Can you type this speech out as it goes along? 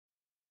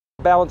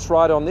Balance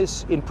right on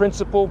this. In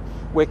principle,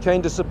 we're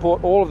keen to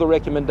support all of the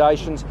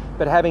recommendations,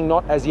 but having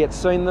not as yet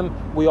seen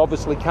them, we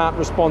obviously can't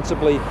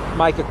responsibly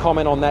make a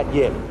comment on that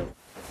yet.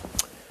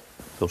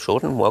 Bill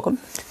Shorten, welcome.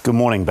 Good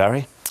morning,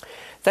 Barry.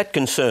 That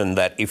concern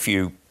that if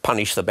you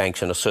punish the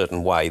banks in a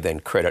certain way, then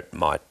credit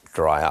might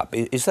dry up,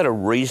 is that a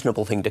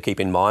reasonable thing to keep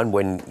in mind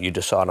when you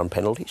decide on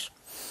penalties?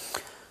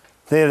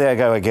 There they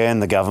go again,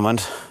 the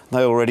government.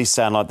 They already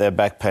sound like they're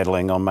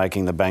backpedalling on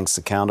making the banks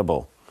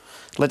accountable.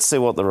 Let's see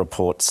what the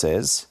report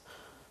says.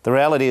 The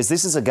reality is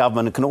this is a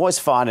government who can always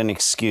find an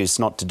excuse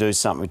not to do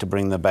something to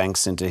bring the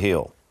banks into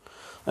heel.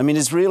 I mean,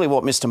 is really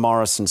what Mr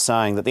Morrison's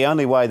saying, that the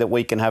only way that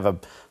we can have a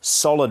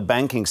solid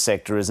banking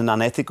sector is an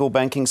unethical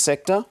banking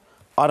sector?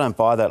 I don't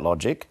buy that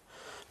logic.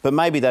 But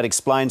maybe that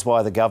explains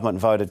why the government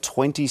voted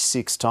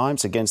 26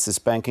 times against this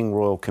Banking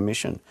Royal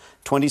Commission.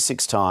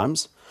 26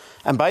 times.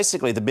 And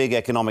basically the big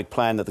economic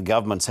plan that the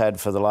government's had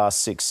for the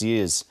last 6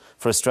 years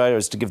for Australia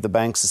is to give the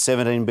banks a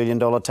 $17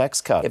 billion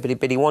tax cut. Yeah,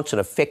 but he wants an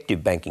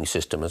effective banking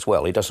system as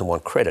well. He doesn't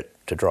want credit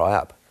to dry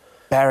up.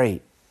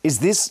 Barry, is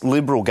this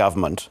Liberal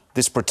government,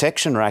 this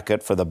protection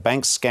racket for the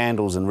bank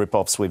scandals and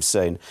rip-offs we've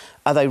seen,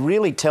 are they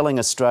really telling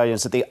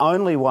Australians that the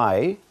only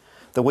way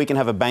that we can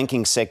have a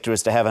banking sector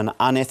is to have an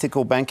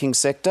unethical banking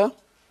sector?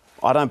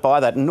 I don't buy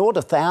that, nor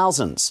do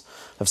thousands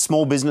of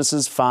small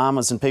businesses,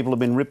 farmers and people who have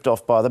been ripped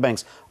off by the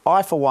banks.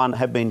 I, for one,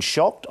 have been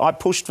shocked. I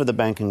pushed for the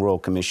Banking Royal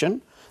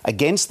Commission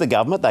against the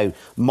government. They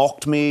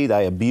mocked me,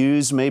 they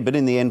abused me, but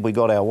in the end we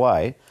got our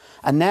way.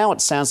 And now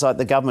it sounds like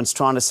the government's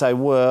trying to say,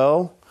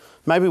 well,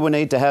 maybe we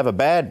need to have a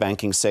bad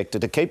banking sector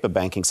to keep a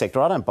banking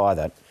sector. I don't buy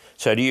that.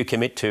 So do you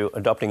commit to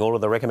adopting all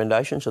of the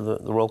recommendations of the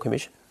Royal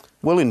Commission?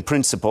 Well, in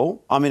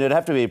principle. I mean, it'd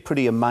have to be a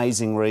pretty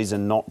amazing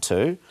reason not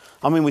to.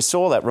 I mean, we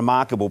saw that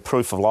remarkable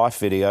proof of life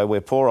video where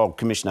poor old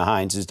Commissioner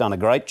Haynes, who's done a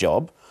great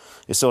job,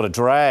 is sort of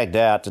dragged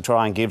out to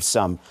try and give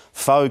some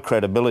faux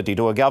credibility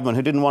to a government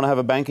who didn't want to have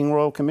a Banking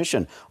Royal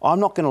Commission. I'm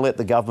not going to let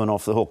the government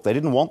off the hook. They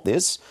didn't want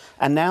this.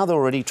 And now they're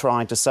already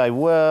trying to say,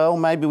 well,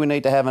 maybe we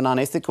need to have an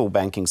unethical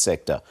banking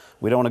sector.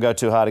 We don't want to go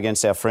too hard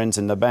against our friends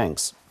in the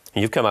banks.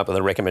 You've come up with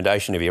a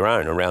recommendation of your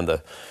own around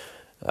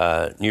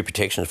the new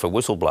protections for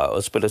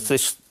whistleblowers, but it's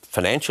this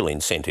financial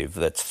incentive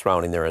that's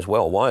thrown in there as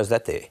well. Why is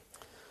that there?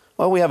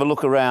 Well, we have a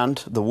look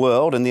around the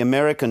world and the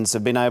Americans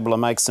have been able to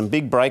make some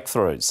big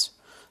breakthroughs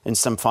in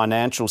some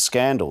financial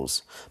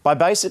scandals by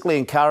basically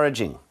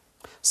encouraging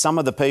some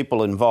of the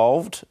people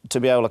involved to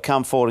be able to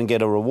come forward and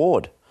get a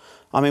reward.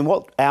 I mean,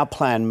 what our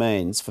plan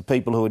means for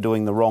people who are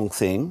doing the wrong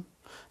thing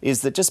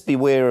is that just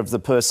beware of the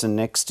person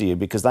next to you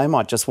because they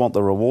might just want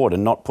the reward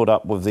and not put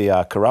up with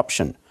the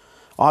corruption.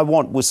 I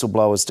want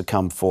whistleblowers to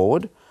come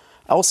forward.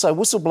 Also,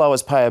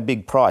 whistleblowers pay a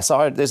big price.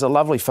 There's a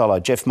lovely fellow,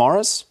 Jeff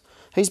Morris.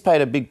 He's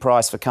paid a big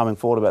price for coming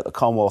forward about the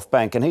Commonwealth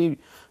Bank and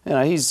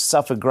he's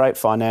suffered great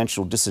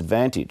financial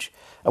disadvantage.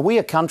 Are we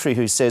a country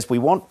who says we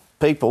want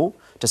people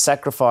to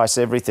sacrifice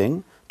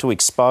everything to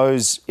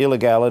expose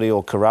illegality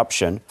or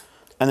corruption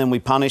and then we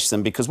punish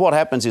them? Because what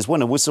happens is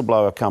when a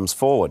whistleblower comes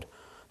forward,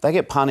 they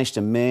get punished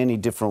in many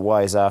different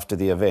ways after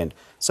the event.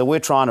 So we're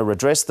trying to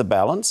redress the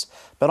balance,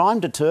 but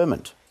I'm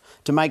determined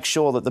to make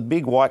sure that the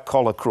big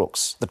white-collar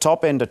crooks, the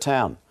top end of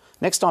town,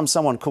 next time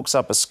someone cooks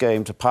up a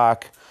scheme to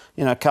park,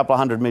 a couple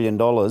of $100 million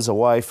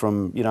away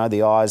from,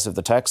 the eyes of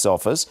the tax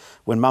office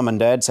when mum and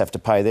dads have to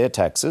pay their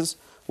taxes,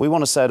 we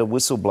want to say to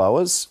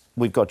whistleblowers,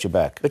 we've got your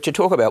back. But you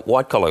talk about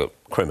white-collar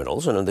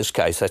criminals, and in this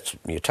case that's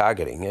you're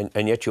targeting,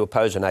 and yet you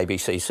oppose an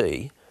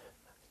ABCC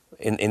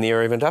in the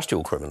area of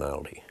industrial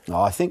criminality.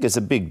 I think there's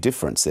a big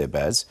difference there,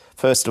 Baz.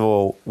 First of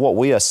all, what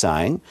we are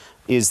saying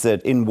is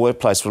that in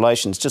workplace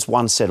relations, just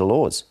one set of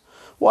laws.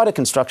 Why do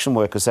construction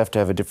workers have to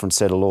have a different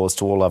set of laws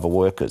to all other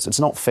workers? It's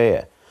not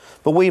fair.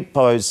 But we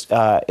oppose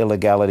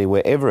illegality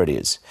wherever it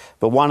is.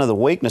 But one of the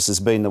weaknesses has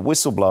been that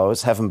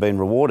whistleblowers haven't been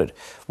rewarded.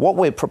 What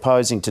we're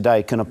proposing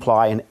today can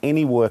apply in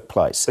any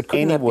workplace. But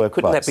couldn't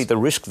that be the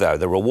risk, though?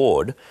 The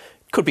reward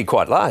could be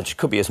quite large. It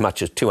could be as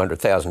much as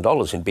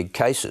 $200,000 in big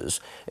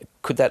cases.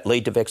 Could that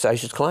lead to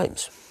vexatious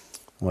claims?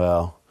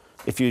 Well,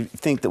 if you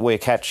think that we're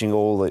catching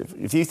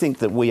if you think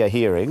that we are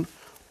hearing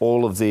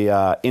all of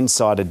the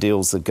insider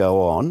deals that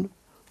go on,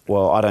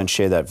 well, I don't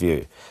share that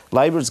view.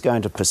 Labor is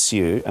going to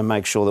pursue and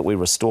make sure that we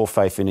restore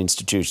faith in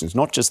institutions,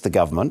 not just the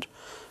government.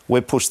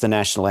 We push the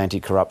National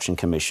Anti-Corruption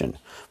Commission.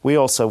 We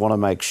also want to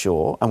make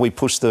sure, and we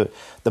push the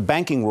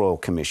Banking Royal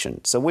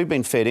Commission. So we've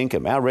been fed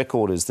income. Our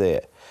record is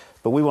there.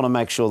 But we want to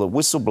make sure that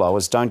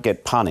whistleblowers don't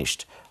get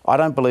punished. I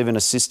don't believe in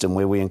a system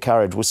where we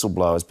encourage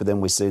whistleblowers, but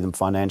then we see them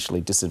financially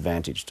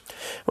disadvantaged.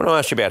 I want to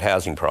ask you about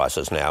housing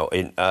prices now.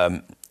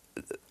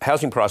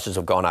 Housing prices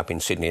have gone up in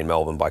Sydney and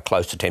Melbourne by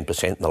close to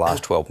 10% in the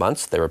last 12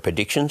 months. There are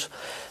predictions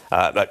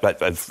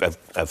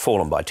have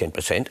fallen by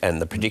 10%,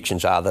 and the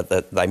predictions are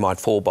that they might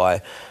fall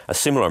by a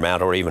similar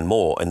amount or even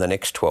more in the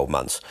next 12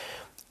 months.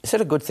 Is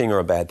that a good thing or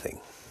a bad thing?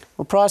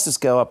 Well, prices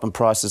go up and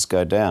prices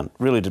go down. It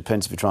really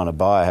depends if you're trying to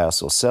buy a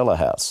house or sell a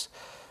house.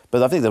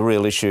 But I think the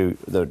real issue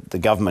that the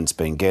government's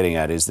been getting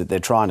at is that they're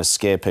trying to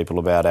scare people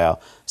about our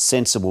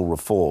sensible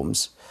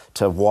reforms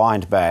to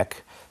wind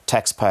back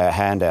taxpayer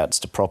handouts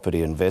to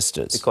property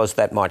investors. Because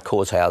that might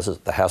cause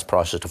the house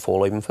prices to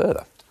fall even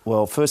further.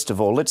 Well, first of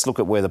all, let's look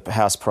at where the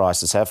house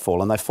prices have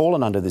fallen. They've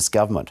fallen under this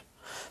government.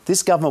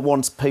 This government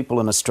wants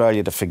people in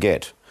Australia to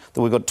forget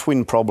that we've got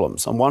twin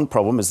problems. And one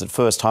problem is that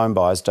first home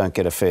buyers don't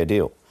get a fair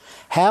deal.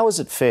 How is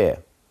it fair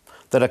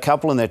that a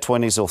couple in their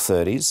 20s or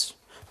 30s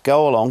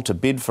go along to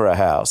bid for a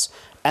house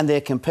and they're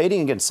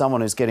competing against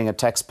someone who's getting a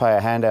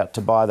taxpayer handout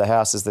to buy the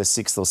house as their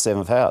 6th or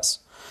 7th house?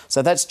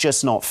 So that's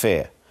just not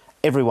fair.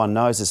 Everyone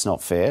knows it's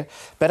not fair.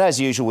 But as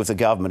usual with the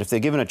government, if they're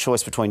given a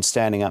choice between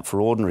standing up for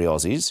ordinary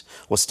Aussies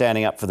or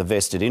standing up for the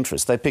vested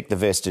interest, they pick the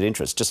vested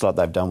interest, just like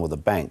they've done with the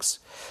banks.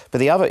 But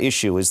the other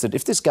issue is that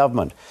if this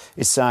government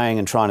is saying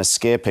and trying to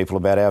scare people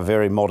about our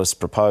very modest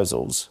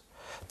proposals,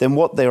 then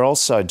what they're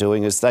also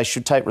doing is they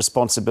should take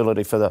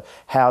responsibility for the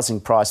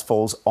housing price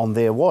falls on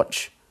their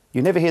watch.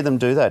 You never hear them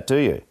do that, do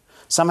you?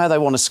 Somehow they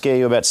want to scare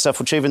you about stuff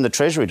which even the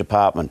Treasury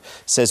Department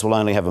says will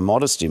only have a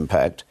modest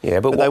impact. Yeah,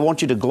 but they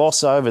want you to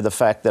gloss over the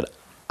fact that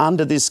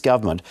under this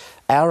government,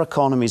 our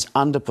economy's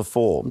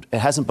underperformed. It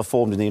hasn't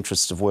performed in the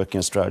interests of working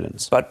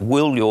Australians. But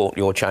will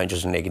your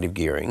changes in negative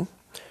gearing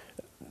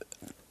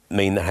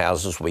mean that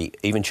houses will be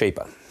even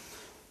cheaper?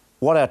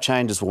 What our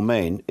changes will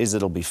mean is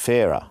it'll be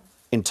fairer.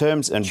 In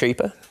terms and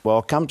cheaper? Well,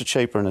 I'll come to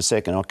cheaper in a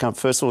second.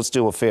 First of all, let's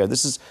do a fair.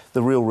 This is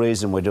the real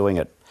reason we're doing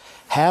it.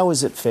 How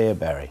is it fair,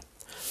 Barry,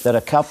 that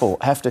a couple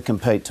have to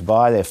compete to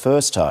buy their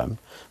first home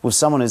with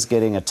someone who's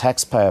getting a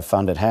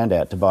taxpayer-funded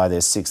handout to buy their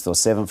 6th or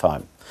 7th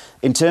home?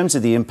 In terms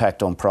of the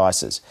impact on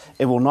prices,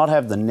 it will not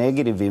have the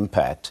negative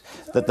impact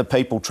that the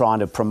people trying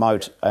to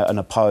promote and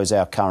oppose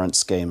our current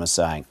scheme are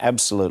saying.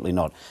 Absolutely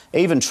not.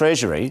 Even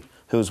Treasury,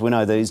 who, as we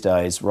know these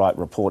days, write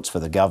reports for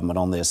the government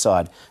on their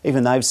side,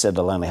 even they've said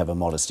it'll only have a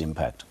modest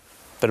impact.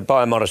 But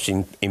by a modest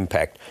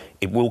impact,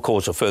 it will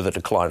cause a further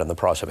decline in the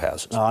price of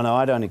houses. Oh, no,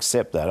 I don't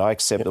accept that. I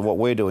accept that what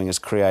we're doing is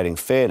creating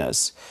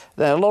fairness.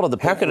 Now, a lot of the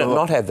How can it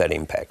not have that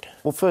impact?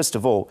 Well, first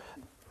of all,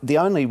 the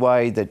only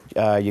way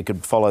that you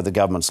could follow the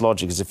government's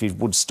logic is if you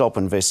would stop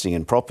investing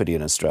in property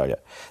in Australia.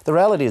 The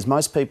reality is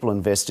most people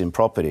invest in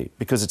property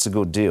because it's a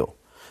good deal.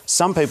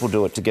 Some people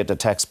do it to get a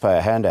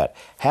taxpayer handout.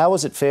 How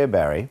is it fair,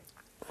 Barry,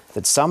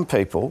 that some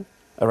people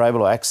are able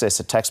to access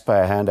a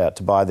taxpayer handout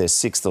to buy their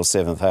 6th or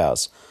 7th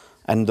house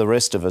and the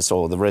rest of us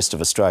or the rest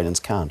of Australians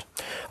can't?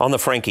 On the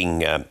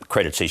franking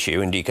credits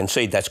issue, and do you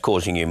concede that's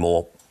causing you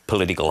more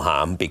political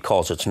harm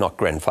because it's not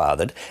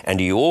grandfathered, and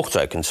do you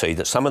also concede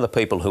that some of the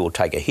people who will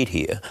take a hit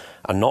here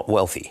are not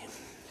wealthy?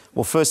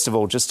 Well, first of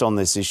all, just on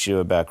this issue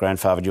about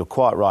grandfathered, you're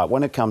quite right.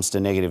 When it comes to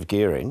negative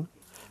gearing,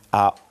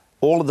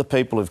 all of the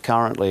people who've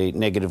currently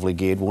negatively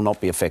geared will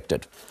not be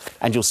affected,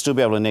 and you'll still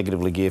be able to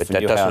negatively gear for new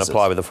houses. But that doesn't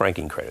apply with the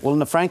franking credit. Well, in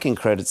the franking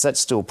credits, that's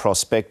still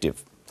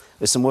prospective.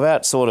 Listen,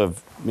 without sort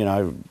of,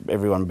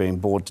 everyone being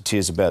bored to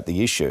tears about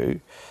the issue,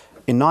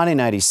 in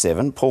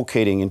 1987, Paul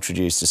Keating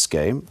introduced a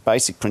scheme,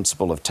 basic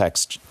principle of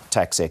tax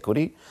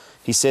equity.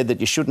 He said that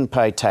you shouldn't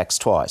pay tax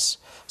twice.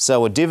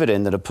 So a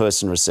dividend that a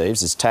person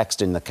receives is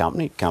taxed in the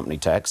company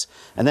tax,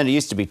 and then it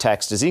used to be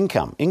taxed as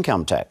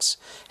income tax.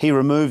 He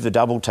removed the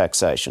double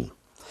taxation.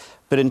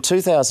 But in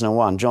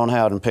 2001, John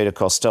Howard and Peter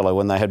Costello,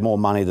 when they had more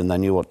money than they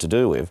knew what to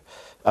do with,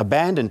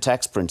 abandoned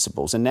tax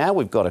principles. And now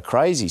we've got a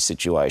crazy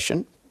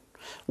situation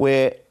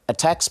where a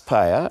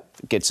taxpayer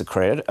gets a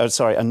credit,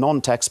 a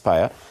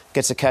non-taxpayer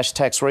gets a cash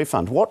tax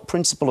refund. What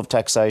principle of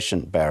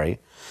taxation, Barry,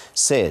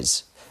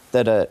 says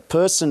that a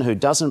person who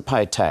doesn't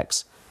pay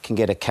tax can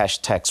get a cash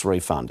tax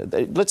refund?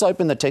 Let's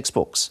open the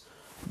textbooks.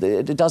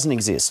 It doesn't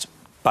exist.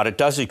 But it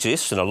does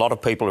exist, and a lot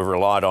of people have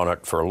relied on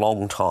it for a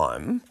long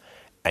time,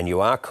 and you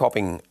are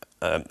copping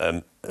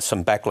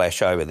some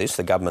backlash over this.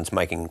 The government's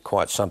making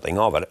quite something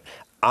of it.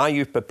 Are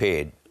you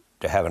prepared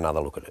to have another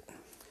look at it?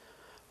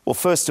 Well,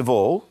 first of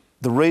all,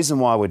 the reason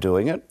why we're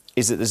doing it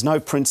is that there's no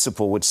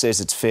principle which says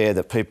it's fair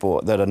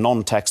that a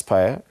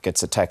non-taxpayer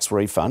gets a tax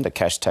refund, a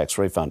cash tax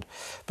refund.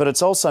 But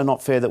it's also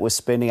not fair that we're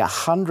spending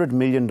 $100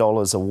 million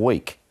a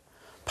week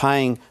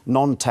paying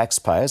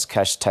non-taxpayers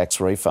cash tax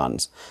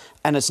refunds.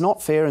 And it's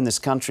not fair in this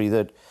country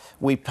that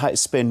we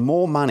spend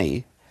more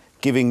money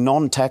giving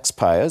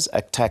non-taxpayers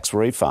a tax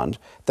refund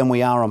than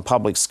we are on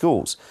public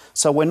schools.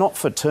 So we're not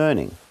for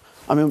turning.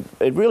 I mean,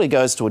 it really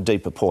goes to a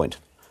deeper point.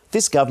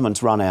 This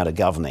government's run out of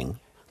governing.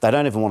 They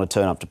don't even want to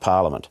turn up to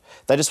Parliament.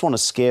 They just want to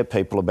scare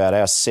people about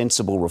our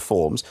sensible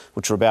reforms,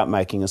 which are about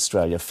making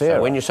Australia fairer.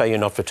 So when you say you're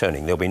not for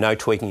turning, there'll be no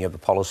tweaking of the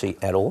policy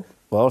at all?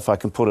 Well, if I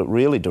can put it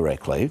really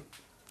directly,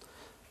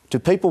 do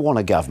people want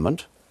a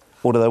government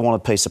or do they want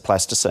a piece of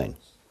plasticine?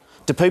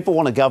 Do people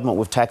want a government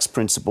with tax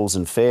principles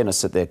and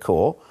fairness at their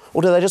core,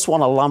 or do they just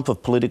want a lump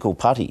of political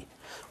putty?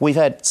 We've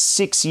had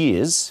 6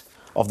 years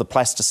of the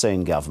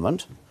plasticine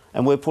government,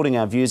 and we're putting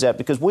our views out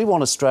because we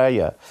want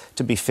Australia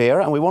to be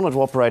fairer and we want it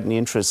to operate in the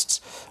interests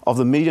of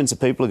the millions of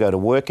people who go to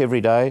work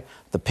every day,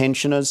 the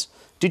pensioners.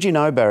 Did you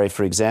know, Barry,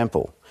 for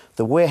example,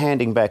 that we're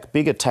handing back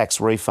bigger tax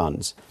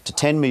refunds to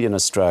 10 million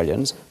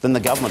Australians than the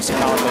government's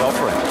currently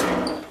offering?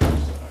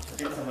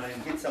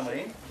 Get someone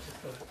in.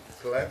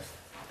 Collapse.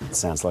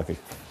 Sounds like a...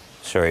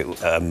 Sorry,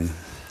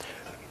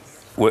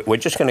 We're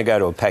just going to go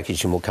to a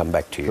package and we'll come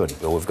back to you.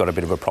 Good. We've got a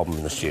bit of a problem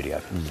in the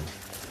studio.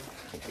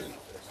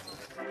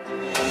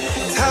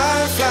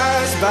 Time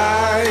flies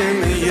by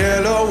in the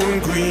yellow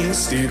and green.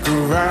 Stick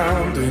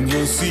around and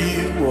you'll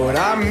see what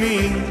I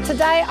mean.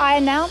 Today I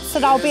announced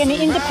that I'll be an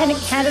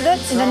independent candidate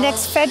in the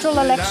next federal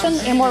election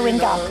in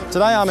Warringah.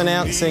 Today I'm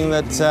announcing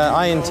that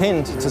I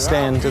intend to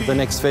stand at the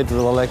next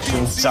federal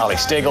election. Sally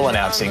Steggall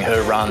announcing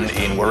her run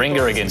in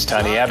Warringah against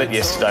Tony Abbott.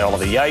 Yesterday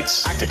Oliver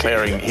Yates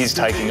declaring he's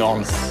taking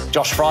on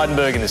Josh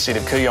Frydenberg in the seat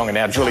of Kooyong, and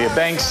now Julia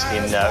Banks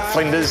in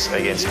Flinders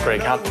against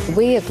Greg Hunt.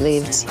 We have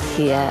lived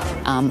here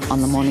on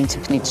the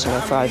Mornington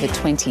Peninsula for over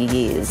 20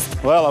 years.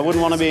 Well, I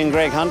wouldn't want to be in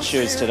Greg Hunt's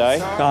shoes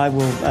today. I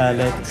will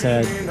let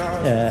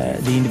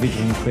the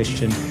individual in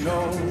question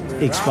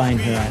explain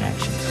her own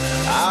actions.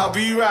 I'll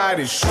be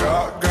riding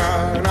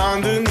shotgun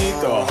underneath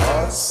the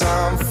hot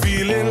sun,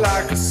 feeling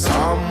like a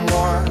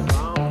someone.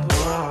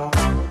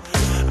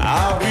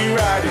 I'll be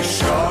riding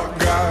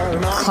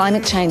shotgun.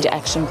 Climate change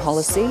action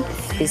policy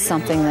is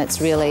something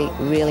that's really,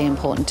 really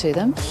important to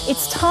them.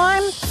 It's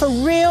time for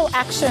real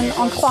action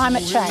on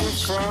climate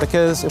change.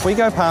 Because if we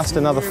go past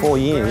another 4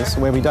 years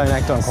where we don't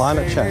act on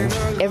climate change...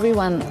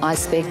 Everyone I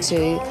speak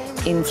to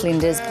in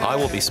Flinders... I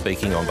will be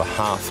speaking on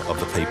behalf of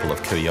the people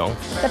of Kooyong.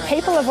 The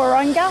people of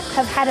Warringah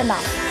have had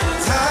enough.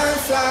 Time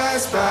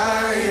flies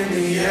by in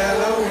the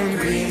yellow and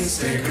green.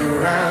 Stick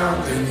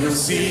around and you'll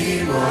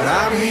see what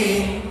I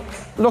mean.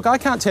 Look, I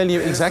can't tell you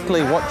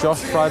exactly what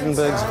Josh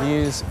Frydenberg's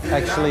views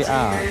actually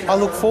are. I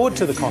look forward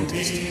to the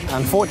contest.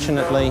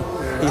 Unfortunately,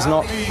 he's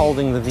not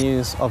holding the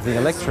views of the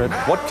electorate.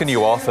 What can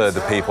you offer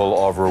the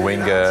people of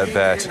Warringah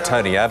that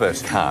Tony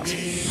Abbott can't?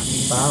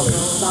 Barley.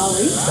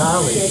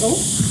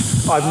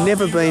 I've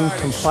never been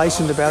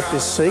complacent about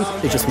this seat.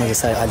 I just wanted to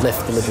say I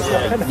left the Liberal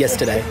Party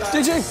yesterday.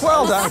 Did you?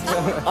 Well done.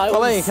 Well,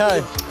 there you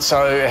go.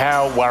 So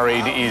how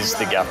worried is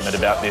the government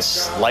about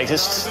this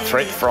latest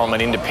threat from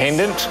an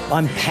independent?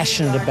 I'm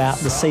passionate about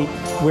the seat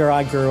where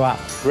I grew up.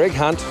 Greg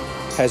Hunt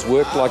has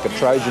worked like a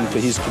Trojan for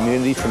his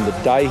community from the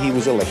day he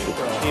was elected.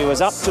 He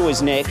was up to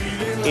his neck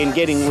in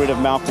getting rid of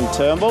Malcolm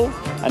Turnbull,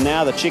 and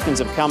now the chickens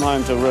have come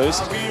home to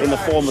roost in the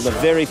form of the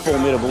very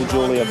formidable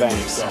Julia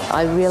Banks.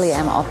 I really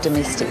am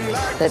optimistic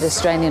that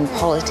Australian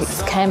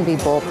politics can be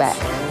brought back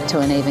to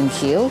an even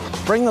keel.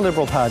 Bring the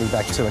Liberal Party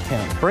back to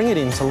account. Bring it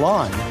into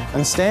line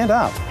and stand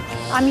up.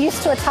 I'm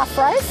used to a tough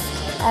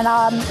race and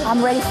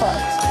I'm ready for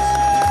it.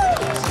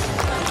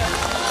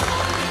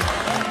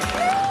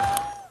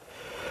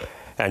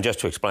 And just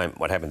to explain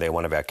what happened there,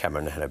 one of our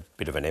cameramen had a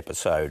bit of an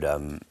episode.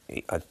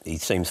 He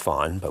seems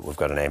fine, but we've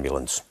got an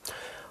ambulance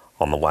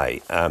on the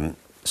way.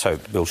 So,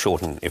 Bill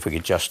Shorten, if we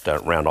could just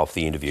round off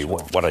the interview,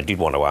 what I did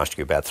want to ask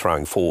you about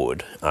throwing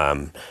forward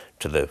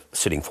to the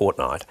sitting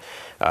fortnight,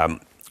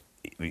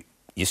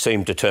 you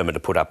seem determined to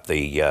put up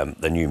the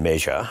new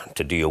measure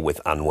to deal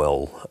with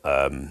unwell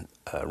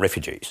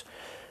refugees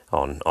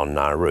on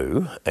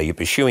Nauru. Are you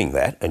pursuing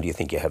that, and do you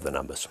think you have the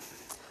numbers?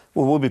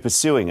 Well, we'll be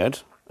pursuing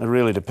it. It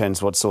really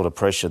depends what sort of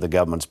pressure the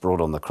government's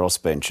brought on the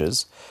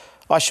crossbenchers.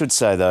 I should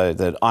say, though,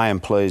 that I am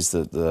pleased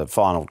that the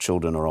final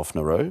children are off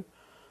Nauru,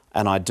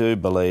 and I do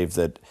believe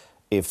that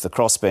if the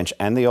crossbench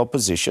and the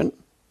opposition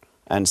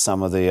and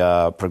some of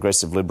the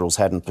progressive Liberals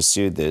hadn't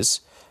pursued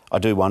this, I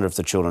do wonder if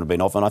the children have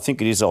been off. And I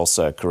think it is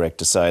also correct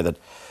to say that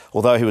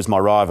although he was my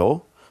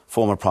rival,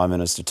 former Prime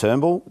Minister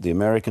Turnbull, the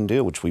American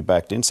deal, which we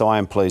backed in, so I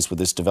am pleased with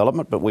this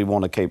development, but we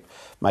want to keep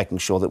making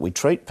sure that we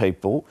treat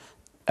people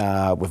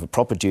with a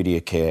proper duty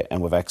of care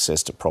and with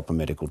access to proper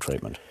medical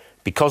treatment.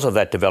 Because of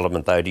that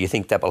development, though, do you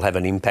think that will have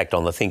an impact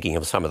on the thinking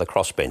of some of the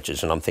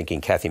crossbenchers? And I'm thinking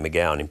Cathy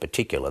McGowan in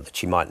particular, that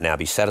she might now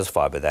be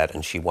satisfied with that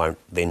and she won't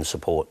then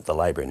support the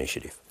Labor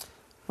initiative.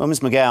 Well,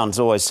 Ms McGowan's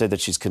always said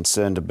that she's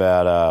concerned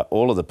about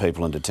all of the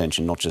people in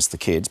detention, not just the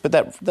kids. But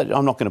that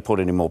I'm not going to put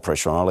any more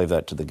pressure on. I'll leave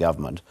that to the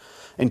government.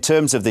 In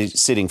terms of the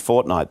sitting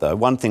fortnight, though,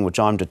 one thing which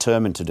I'm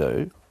determined to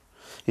do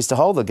is to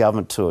hold the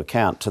government to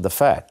account to the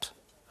fact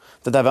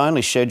that they've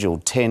only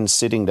scheduled 10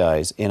 sitting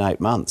days in 8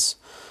 months.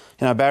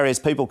 You know, Barry, as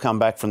people come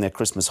back from their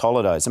Christmas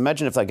holidays,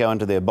 imagine if they go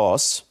into their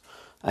boss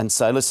and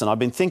say, listen, I've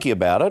been thinking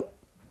about it.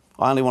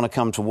 I only want to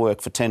come to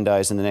work for 10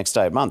 days in the next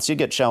 8 months. You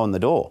get shown the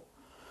door.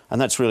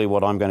 And that's really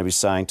what I'm going to be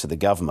saying to the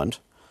government.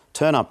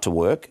 Turn up to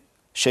work,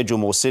 schedule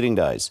more sitting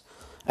days.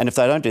 And if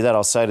they don't do that,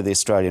 I'll say to the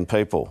Australian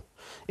people,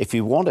 if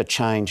you want a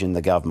change in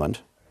the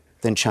government,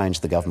 then change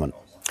the government.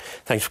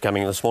 Thanks for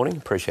coming in this morning.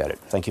 Appreciate it.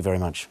 Thank you very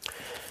much.